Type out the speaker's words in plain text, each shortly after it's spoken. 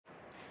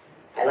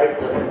like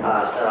to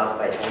start off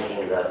by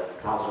thanking the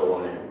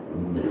councilwoman,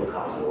 the new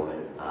councilwoman.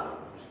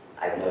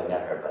 I've never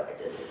met her, but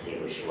I just to see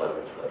who she was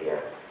in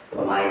Scotia,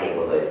 from my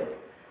neighborhood,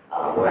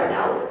 where I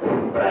now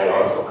live. But I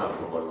also come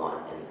from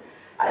Woodlawn, and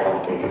I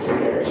don't think it's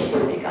fair that she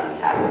speak on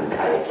behalf of the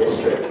entire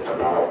district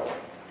about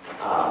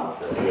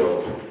the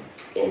field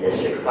in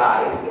District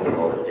 5, if we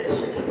go to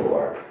District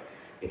 4,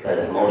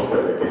 because most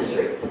of the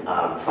District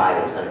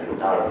 5 is going to be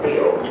without a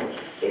field,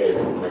 is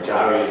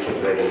majority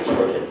converting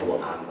children who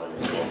I'm going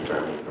to stand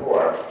firmly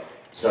for.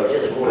 So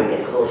just moving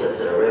it closer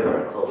to the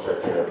river and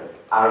closer to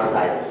our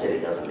side of the city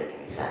doesn't make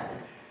any sense.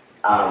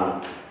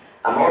 I'm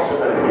also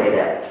going to say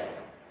that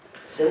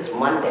since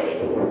Monday,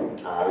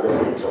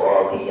 listening to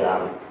all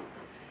the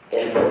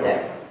input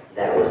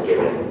that was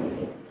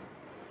given,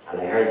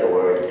 and I heard the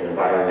word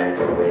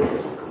environmental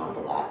racism come up a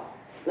lot.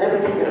 And I've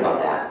been thinking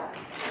about that.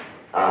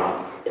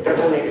 It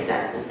doesn't make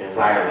sense,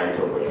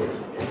 environmental racism.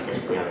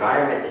 The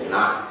environment is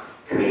not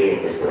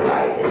creating this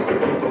divide. It's the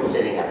people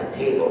sitting at the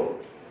table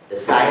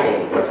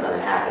deciding what's going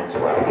to happen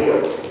to our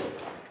fields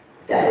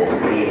that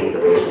is creating the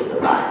racial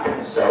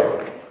divide.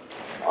 So,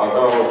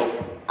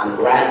 although I'm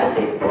glad that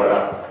they brought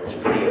up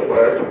this prettier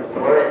word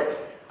for it,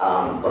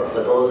 but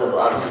for those of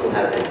us who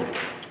have been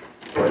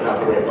putting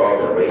up with all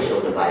the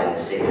racial divide in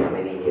the city for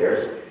many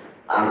years,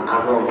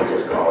 I'm willing to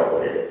just call it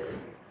what it is.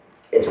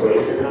 It's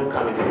racism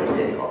coming from the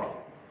city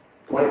hall.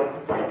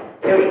 Point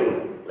blank,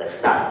 period. Let's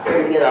stop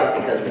bringing it up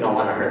because we don't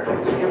want to hurt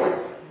people's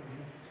feelings.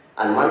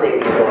 On Monday,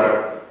 we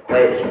saw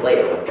quite a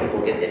display of when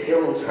people get their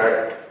feelings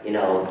hurt, you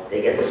know,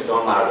 they get to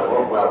storm out of the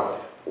room.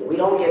 Well, we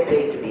don't get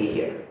paid to be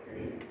here.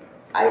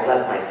 I've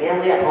left my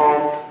family at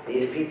home.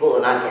 These people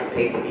are not getting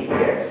paid to be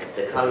here,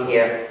 to come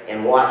here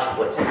and watch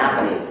what's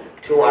happening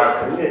to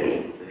our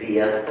community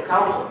via the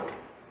council.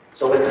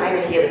 So we're kind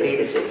of here to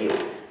babysit you,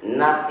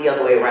 not the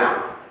other way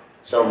around.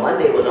 So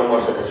Monday was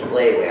almost a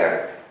display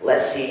where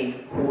let's see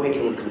who we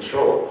can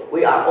control.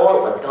 We are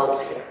all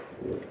adults here.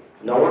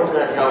 No one's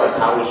going to tell us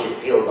how we should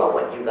feel about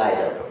what you guys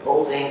are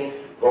proposing,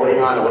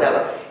 voting on, or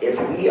whatever. If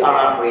we are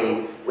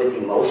operating with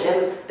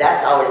emotion,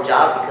 that's our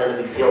job because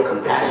we feel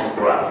compassion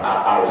for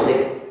our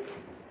city.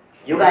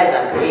 You guys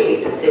are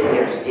paid to sit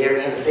here and stare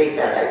me in the face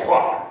as I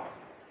talk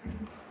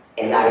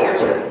and not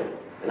answer me,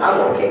 and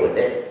I'm okay with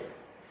it.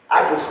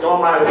 I can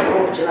storm out of this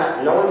room,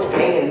 but no one's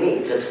paying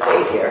me to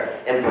stay here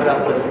and put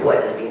up with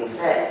what is being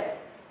said.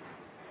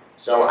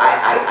 So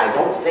I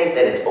don't think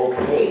that it's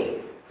okay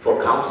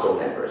for council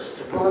members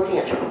to pull a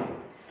tantrum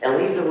and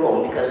leave the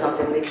room because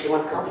something makes you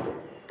uncomfortable.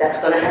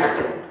 That's going to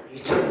happen. You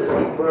took the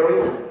seat for a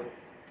reason.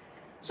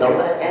 So I'm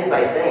going to end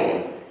by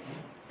saying,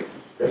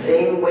 the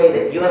same way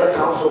that you have a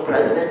council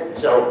president,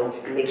 so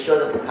make sure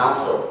that the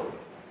council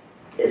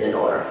is in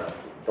order.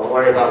 Don't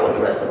worry about what the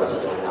rest of us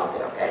are doing out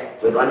there, okay?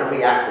 We're going to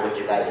react to what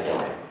you guys are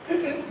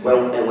doing.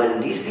 When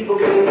these people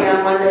came here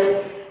on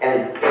Monday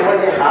and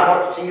poured their heart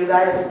out to you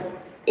guys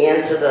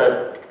and to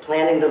the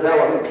planning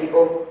development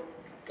people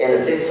and the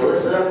city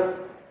solicitor,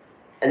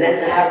 and then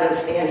to have them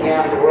stand here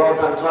after we're all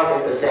done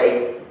talking to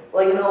say,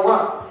 well, you know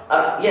what?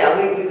 Yeah,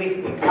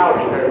 we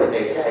probably heard what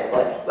they said,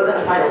 but we're going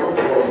to find a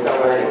loophole and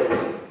sell it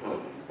anyways.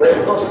 We're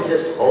supposed to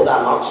just hold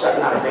our mouth shut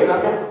and not say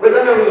nothing? We're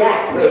going to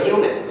react. We're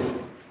humans.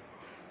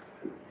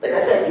 Like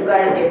I said, you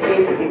guys get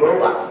paid to be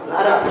robots,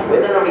 not us.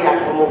 We're going to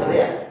react from over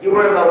there. You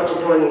worry about what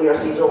you're doing in your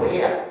seats over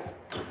here.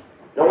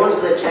 No one's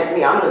going to check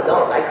me. I'm an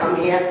adult. I come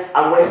here.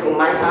 I'm wasting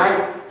my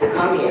time to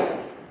come here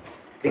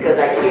because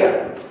I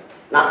care,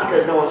 not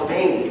because no one's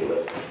paying me to do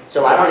it.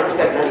 So I don't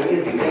expect none of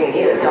you to be paying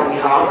here to tell me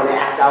how I'm going to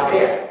act out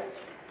there.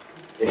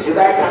 If you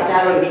guys have to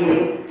have a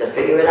meeting to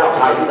figure it out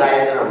how you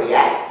guys are going to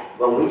react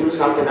when we do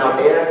something out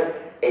there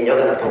and you're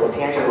going to pull a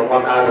tantrum and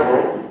walk out of the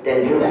room,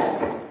 then do that.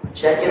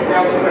 Check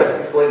yourselves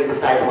first before you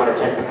decide you want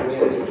to check the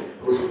community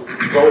who's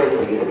voting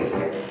for you to be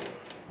here.